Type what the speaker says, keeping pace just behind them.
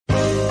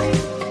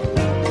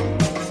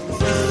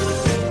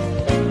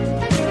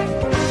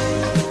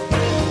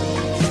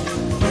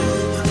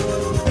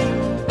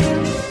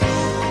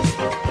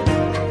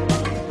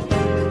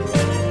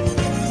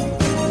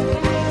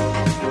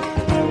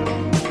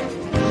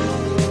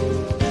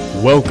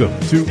Welcome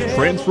to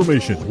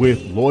Transformation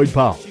with Lloyd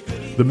Powell.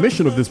 The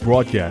mission of this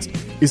broadcast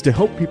is to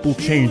help people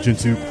change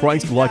into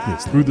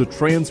Christ-likeness through the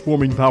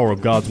transforming power of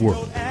God's Word.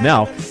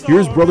 Now,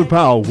 here's Brother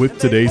Powell with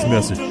today's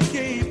message.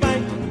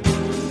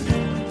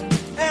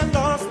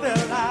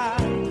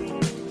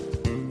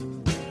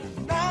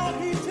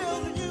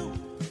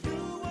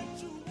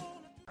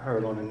 I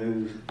heard on the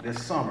news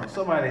this summer,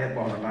 somebody had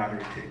bought a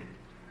lottery ticket.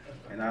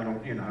 And I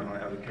don't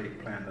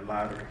advocate playing the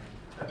lottery.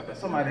 But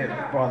somebody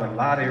had bought a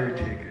lottery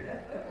ticket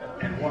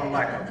and won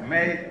like a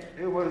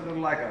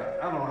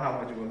I don't know how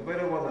much it was, but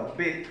it was a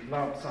big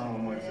lump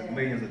sum,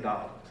 millions of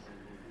dollars.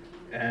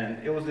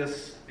 And it was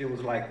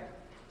like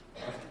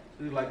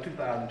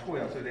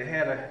 2012, so they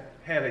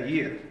had a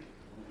year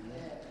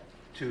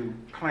to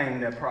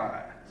claim their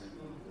prize.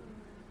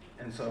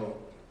 And so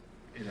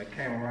it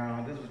came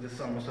around, this was this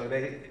summer, so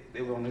they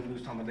were on the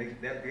news talking about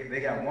they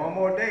got one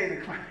more day to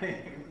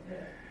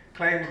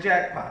claim the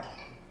jackpot.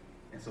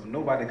 And so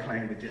nobody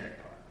claimed the jackpot.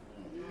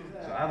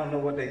 So I don't know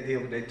what they did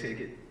with their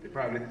ticket. They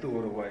probably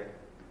threw it away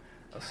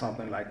or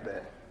something like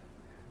that.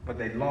 But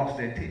they lost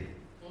their ticket.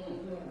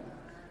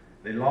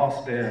 They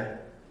lost their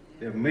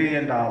 $1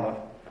 million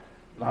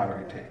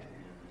lottery ticket.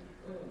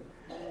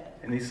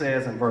 And he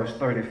says in verse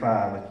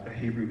 35 of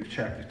Hebrews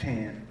chapter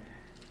 10,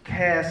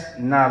 cast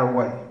not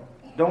away.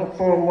 Don't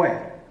throw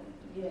away.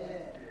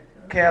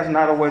 Cast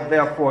not away,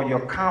 therefore,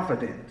 your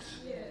confidence,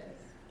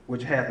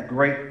 which hath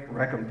great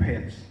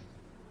recompense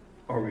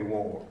or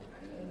reward.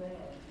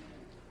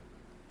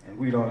 And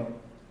we don't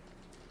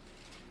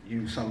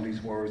use some of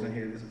these words in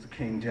here. This is the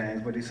King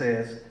James, but he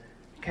says,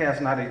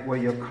 cast not away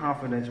your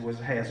confidence, which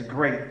has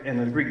great. In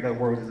the Greek, that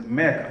word is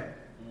mega.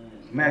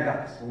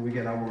 Megas, where we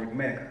get our word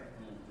mega.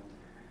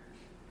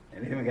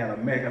 And then we got a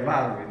mega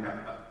lottery now.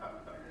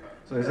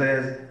 So it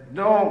says,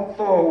 don't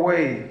throw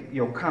away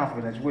your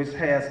confidence, which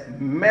has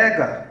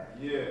mega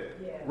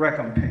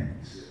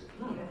recompense.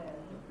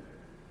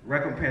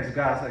 Recompense,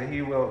 God said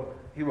he will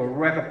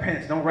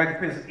recompense. Don't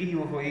recompense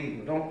evil for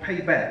evil. Don't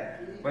pay back.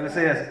 But it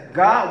says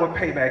God will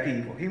pay back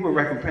evil. He will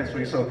recompense for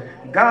you. So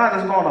God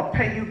is going to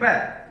pay you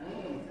back.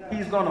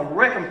 He's going to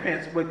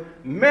recompense with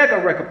mega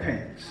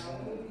recompense.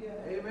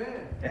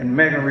 And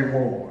mega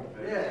reward.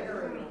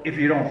 If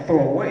you don't throw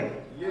away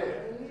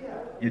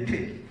your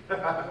ticket. Look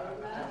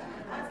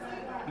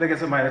at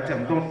somebody and tell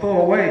them, don't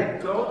throw away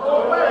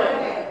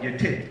your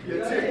ticket.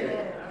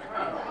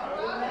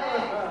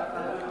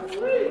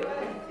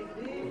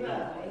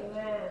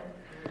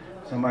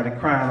 Somebody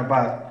crying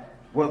about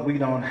what we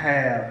don't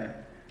have,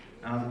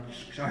 and I'm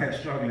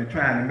struggling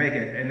trying to make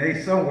it, and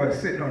they somewhere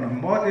sitting on a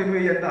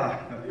multi-million-dollar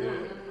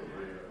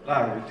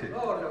lottery ticket.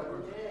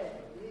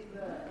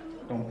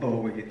 Don't throw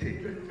away your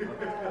ticket.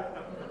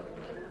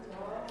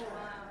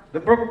 The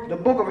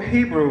book of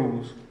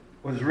Hebrews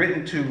was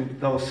written to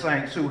those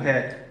saints who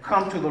had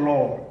come to the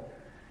Lord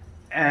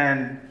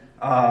and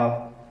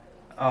come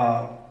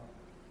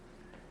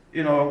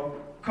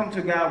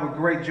to God with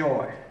great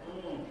joy.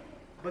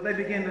 But they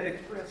began to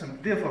express some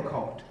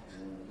difficulties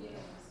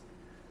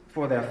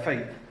for their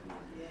faith.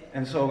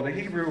 And so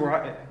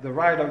the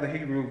writer of the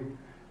Hebrew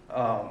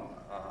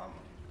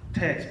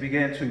text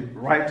began to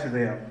write to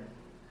them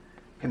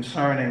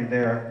concerning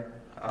their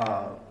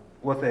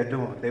what they're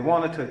doing. They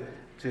wanted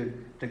to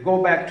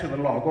go back to the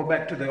law, go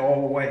back to the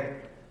old way.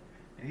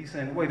 And he's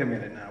saying, wait a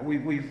minute now, you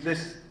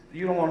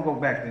don't want to go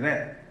back to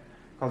that,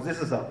 because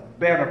this is a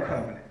better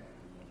covenant.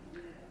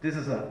 This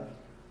is a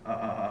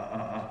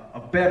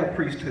better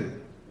priesthood.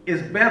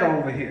 It's better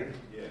over here.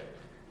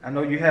 I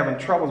know you're having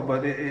troubles,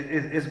 but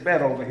it's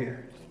better over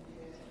here.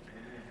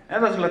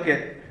 And let's look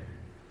at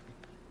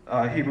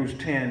Hebrews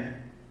 10,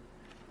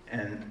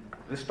 and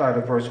let's start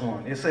at verse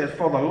 1. It says,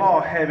 for the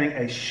law having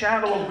a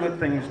shadow of good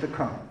things to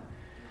come,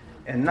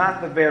 and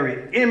not the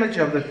very image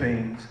of the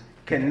things,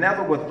 can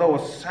never with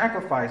those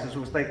sacrifices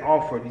which they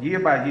offered year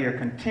by year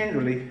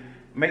continually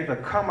make the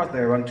comers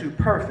thereunto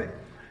perfect.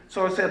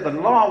 So it said the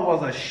law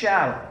was a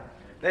shadow.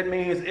 That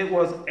means it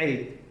was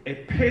a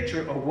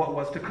picture of what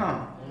was to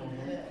come.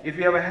 If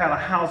you ever had a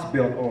house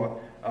built or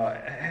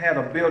had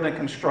a building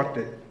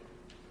constructed,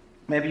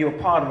 maybe you were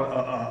part of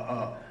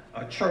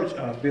a church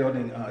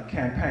building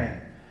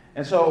campaign.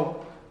 And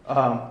so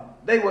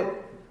they would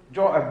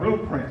draw a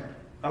blueprint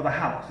of the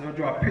house. They would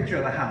draw a picture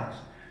of the house.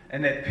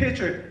 And that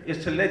picture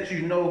is to let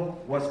you know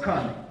what's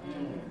coming.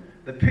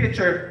 The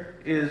picture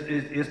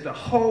is to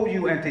hold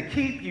you and to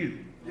keep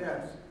you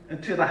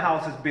until the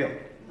house is built.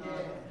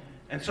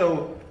 And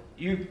so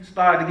you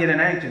started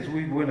getting anxious.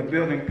 We were in a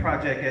building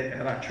project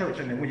at our church,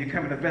 and then when you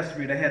come in the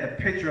vestibule, they had a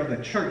picture of the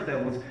church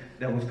that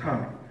was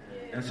coming.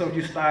 And so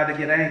you started to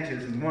get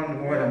anxious and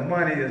wondering where the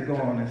money is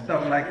going and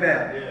stuff like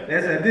that.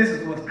 They said, this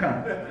is what's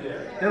coming.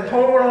 Just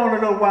hold on a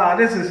little while.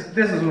 This is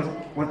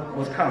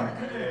what's coming.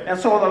 And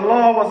so the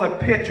law was a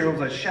picture, it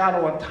was a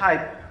shadow and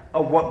type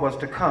of what was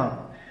to come.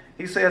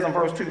 He says in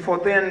verse 2, for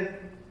then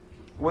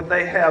would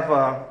they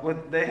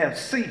have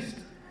ceased,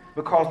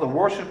 because the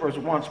worshipers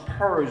once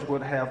purged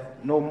would have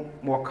no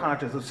more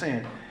conscience of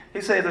sin. He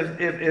said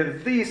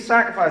if these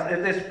sacrifices,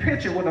 if this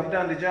picture would have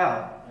done the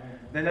job,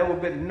 then there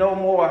would be no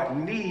more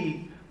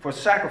need for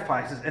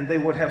sacrifices, and they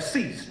would have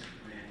ceased.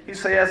 He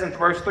says in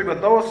verse 3, but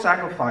in those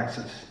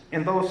sacrifices,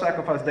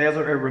 there's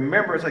a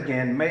remembrance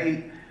again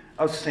made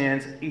of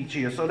sins each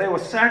year. So they were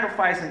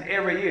sacrificing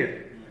every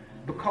year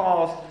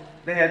because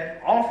they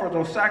had offered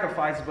those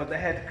sacrifices, but they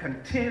had to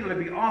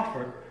continually be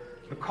offered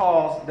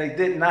because they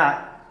did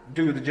not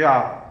do the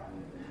job.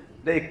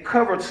 They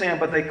covered sin,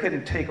 but they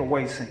couldn't take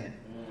away sin.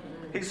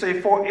 He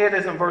said, for it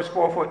is, in verse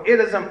 4, for it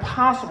is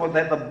impossible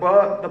that the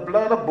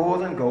blood of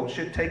bulls and goats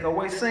should take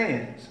away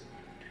sins.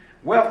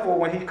 Wherefore,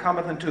 when he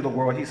cometh into the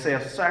world, he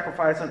saith,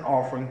 sacrifice and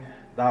offering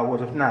thou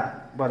wouldest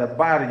not, but a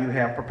body you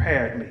have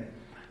prepared me.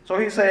 So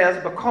he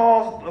says,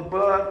 because the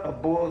blood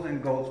of bulls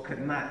and goats could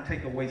not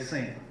take away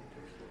sin.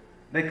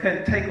 They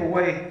couldn't take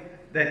away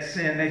that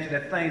sin nature,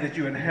 that thing that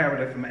you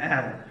inherited from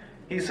Adam.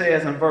 He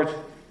says in verse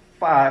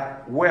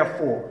 5,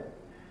 wherefore,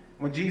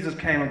 when Jesus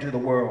came into the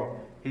world,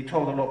 he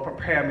told the Lord,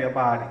 prepare me a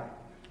body.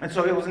 And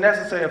so it was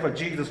necessary for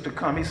Jesus to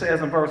come. He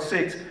says in verse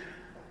 6,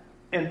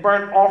 in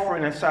burnt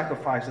offering and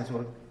sacrifices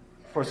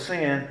for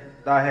sin,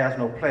 thou hast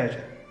no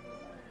pleasure.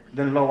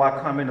 Then lo, I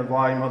come in the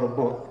volume of the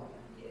book.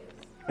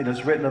 It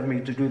is written of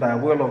me to do thy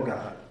will, O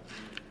God.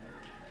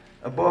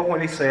 Above when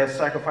he says,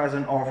 sacrifice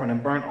and offering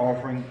and burnt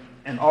offering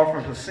and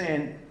offering for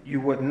sin, you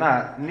would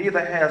not,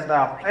 neither hast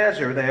thou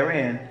pleasure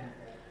therein,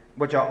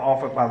 which are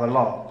offered by the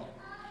law.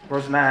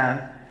 Verse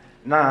 9,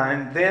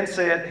 then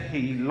said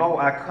he, lo,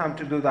 I come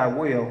to do thy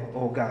will,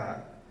 O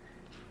God.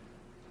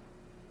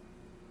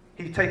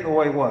 He take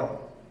away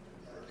what?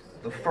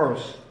 The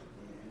first,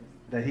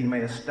 that he may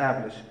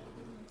establish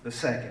the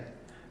second.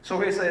 So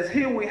he says,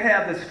 here we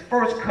have this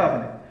first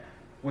covenant,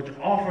 which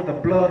offered the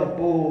blood of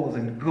bulls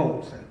and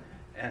goats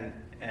and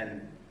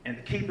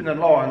keeping the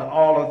law and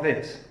all of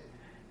this.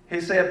 He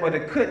said, but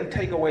it couldn't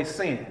take away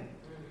sin.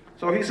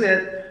 So he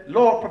said,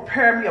 Lord,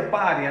 prepare me a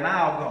body and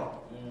I'll go.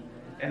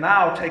 And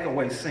I'll take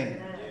away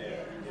sin.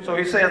 So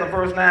he says in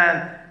verse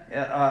 9,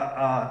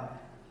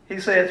 he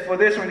says, for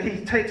this one,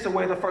 he takes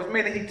away the first,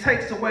 meaning he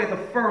takes away the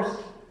first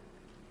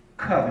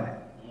covenant.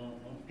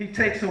 He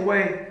takes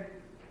away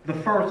the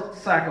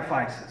first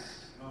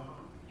sacrifices.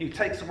 He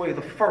takes away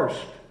the first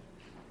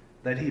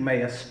that he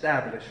may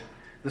establish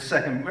the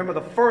second. Remember,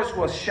 the first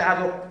was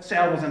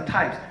shadows and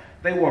types.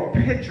 They were a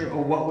picture of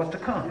what was to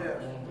come.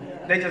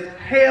 They just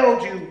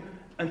held you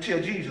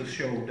until Jesus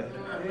showed up.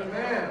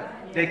 Amen.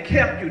 They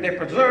kept you, they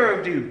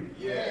preserved you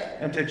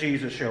until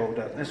Jesus showed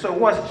up. And so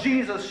once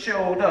Jesus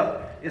showed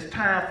up, it's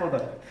time for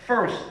the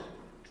first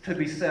to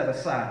be set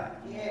aside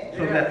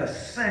so that the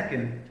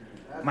second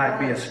might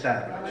be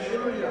established.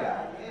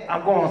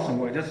 I'm going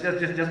somewhere. Just bear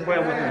with me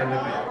a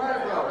little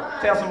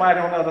bit. Tell somebody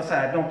on the other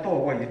side, don't throw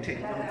away your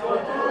ticket.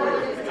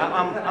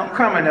 I'm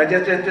coming now.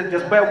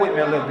 Just bear with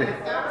me a little bit.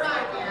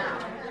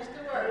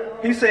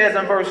 He says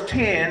in verse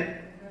 10,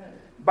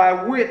 by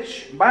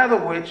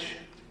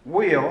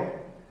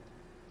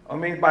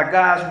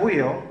God's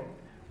will,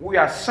 we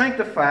are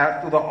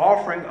sanctified through the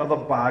offering of the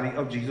body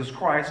of Jesus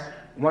Christ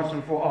once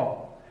and for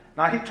all.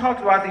 Now he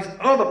talks about these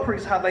other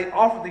priests, how they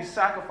offer these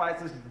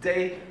sacrifices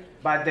day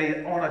by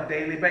day on a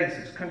daily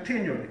basis,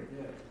 continually.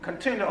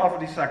 Continue to offer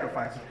these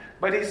sacrifices.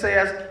 But he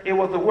says it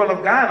was the will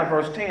of God in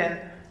verse 10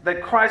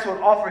 that Christ would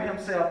offer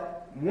himself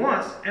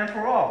once and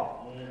for all.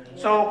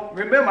 So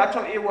remember, I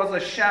told you it was a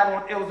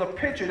shadow, it was a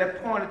picture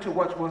that pointed to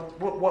what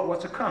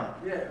was to come.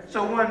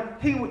 So when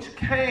he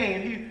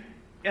came,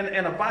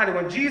 in a body,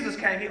 when Jesus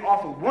came, he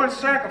offered one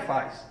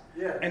sacrifice,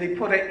 and he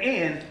put an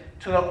end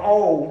to the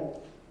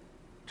old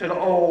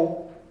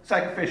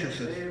sacrificial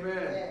system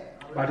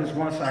by this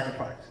one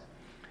sacrifice.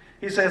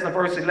 He says in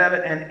verse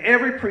 11, and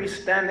every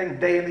priest standing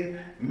daily,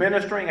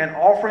 ministering and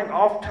offering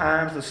oft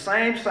times the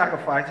same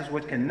sacrifices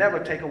which can never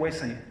take away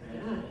sin.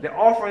 They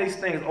offer these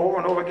things over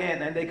and over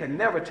again, and they can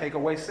never take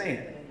away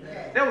sin.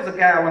 There was a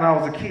guy when I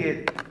was a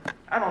kid,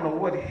 I don't know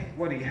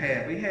what he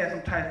had, but he had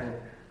some type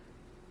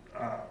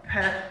of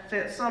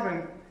patch,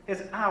 something,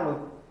 his eye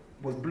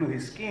was blue,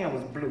 his skin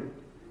was blue.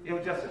 It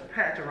was just a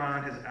patch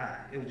around his eye.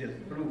 It was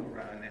just blue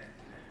around there.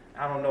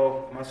 I don't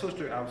know, my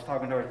sister, I was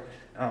talking to her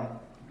a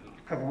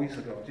couple weeks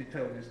ago. She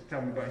told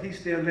me about it. He's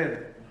still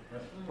living.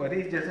 But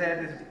he just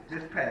had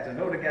this patch. I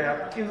know the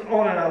guy, he was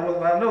older than I was,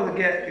 but I know the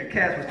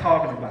cats was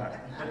talking about it.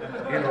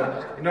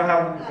 You know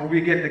how when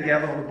we get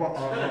together on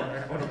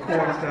the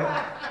court and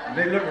stuff,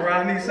 they look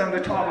around, need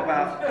something to talk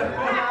about.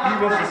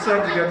 He was the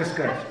subject of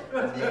discussion.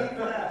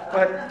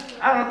 But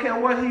I don't care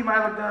what he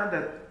might have done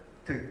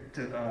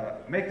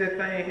to make that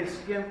thing, his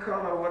skin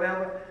color or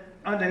whatever,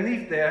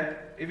 underneath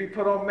there, if he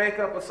put on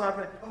makeup or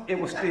something, it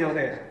was still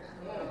there.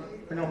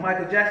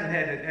 Michael Jackson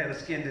had a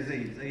skin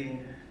disease.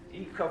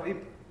 He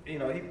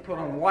put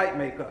on white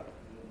makeup.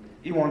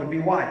 He wanted to be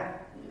white.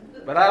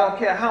 But I don't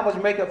care how much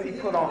makeup he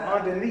put on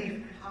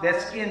underneath,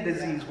 that skin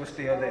disease was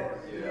still there.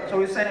 So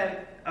he's saying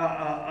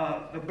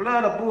the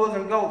blood of bulls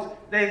and goats,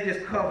 they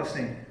just cover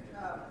sin.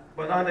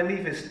 But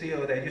underneath it's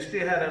still there. You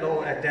still have that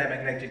old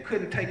Adamic nature. You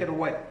couldn't take it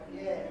away.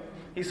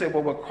 He said,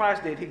 well, what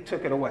Christ did, he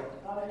took it away.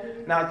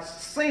 Now,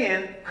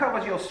 sin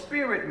covers your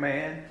spirit,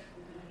 man,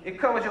 It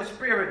covers your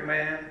spirit,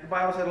 man. The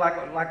Bible says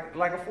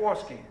like a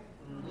foreskin.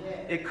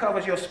 It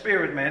covers your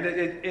spirit, man.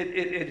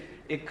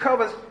 It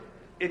covers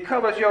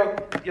your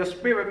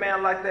spirit,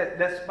 man, like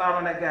that spot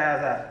on that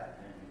guy's eye.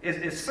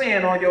 It's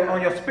sin on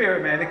your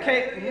spirit, man.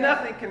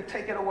 Nothing can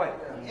take it away.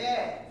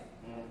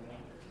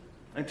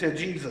 Until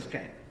Jesus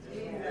came.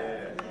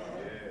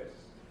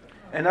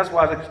 And that's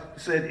why it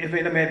said, if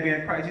any man be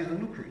in Christ, he's a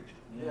new creature.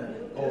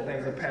 All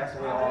things are passed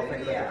away, all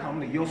things are become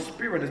new. Your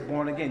spirit is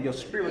born again. Your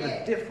spirit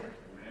is different.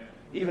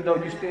 Even though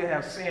you still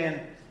have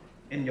sin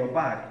in your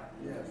body.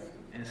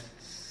 And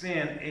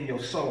sin in your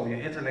soul,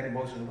 your intellect,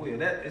 emotion, and will.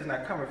 That is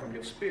not coming from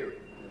your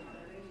spirit.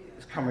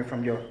 It's coming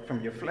from your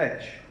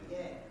flesh.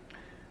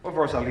 What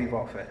verse I leave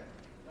off at?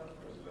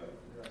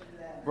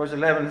 Verse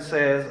 11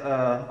 says,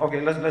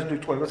 let's do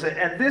 12. It says,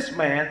 and this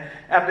man,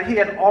 after he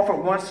had offered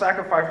one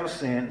sacrifice for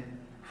sin,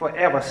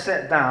 forever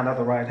sat down at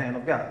the right hand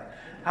of God.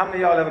 How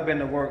many of y'all ever been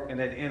to work and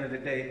at the end of the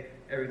day,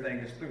 everything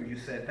is through? You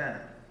sat down.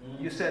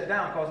 You sat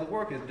down because the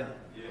work is done.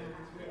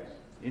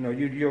 You know,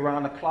 you're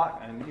around the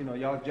clock, and you know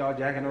y'all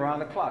jacking around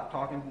the clock,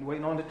 talking,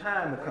 waiting on the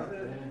time to come,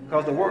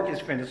 because the work is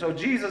finished. So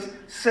Jesus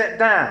sat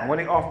down when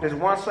he offered this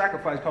one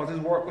sacrifice, because his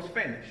work was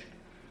finished.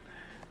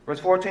 Verse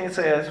 14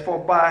 says, For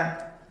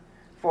by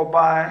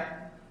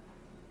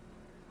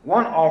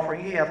one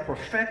offering he hath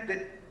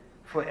perfected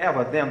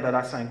forever them that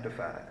are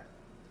sanctified.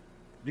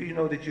 Do you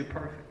know that you're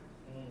perfect?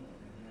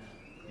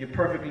 You're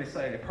perfectly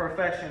saved.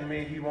 Perfection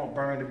means you won't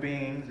burn the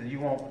beams, and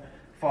you won't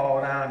fall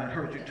down and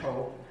hurt your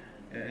toe.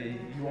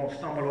 You won't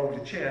stumble over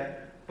the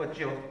chair, but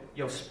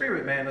your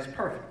spirit, man, is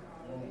perfect.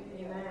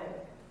 Amen.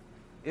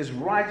 It's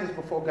righteous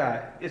before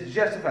God. It's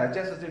justified,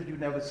 just as if you've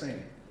never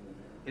sinned it.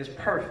 It's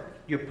perfect.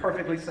 You're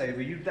perfectly saved.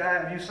 If you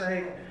die, if you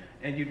saved,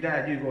 and you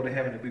died, you go to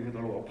heaven to be with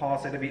the Lord. Paul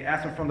said to be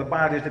absent from the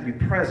body is to be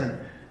present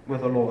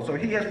with the Lord. So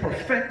he has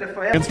perfected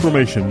forever.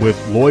 Transformation with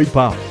Lloyd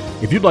Powell.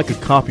 If you'd like a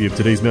copy of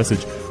today's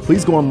message,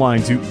 please go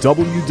online to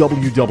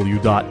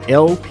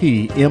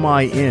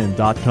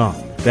www.lpmin.com.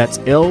 That's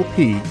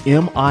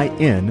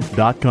lpmin.com.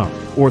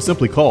 Or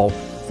simply call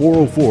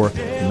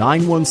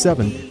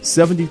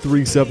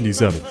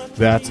 404-917-7377.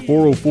 That's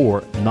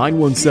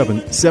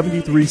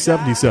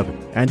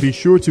 404-917-7377. And be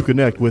sure to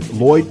connect with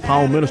Lloyd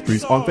Powell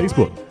Ministries on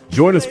Facebook.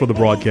 Join us for the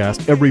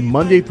broadcast every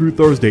Monday through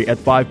Thursday at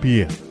 5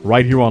 p.m.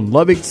 right here on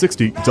Love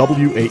 860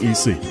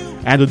 WAEC.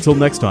 And until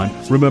next time,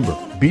 remember,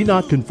 be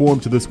not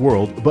conformed to this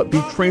world, but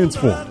be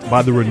transformed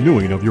by the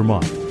renewing of your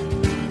mind.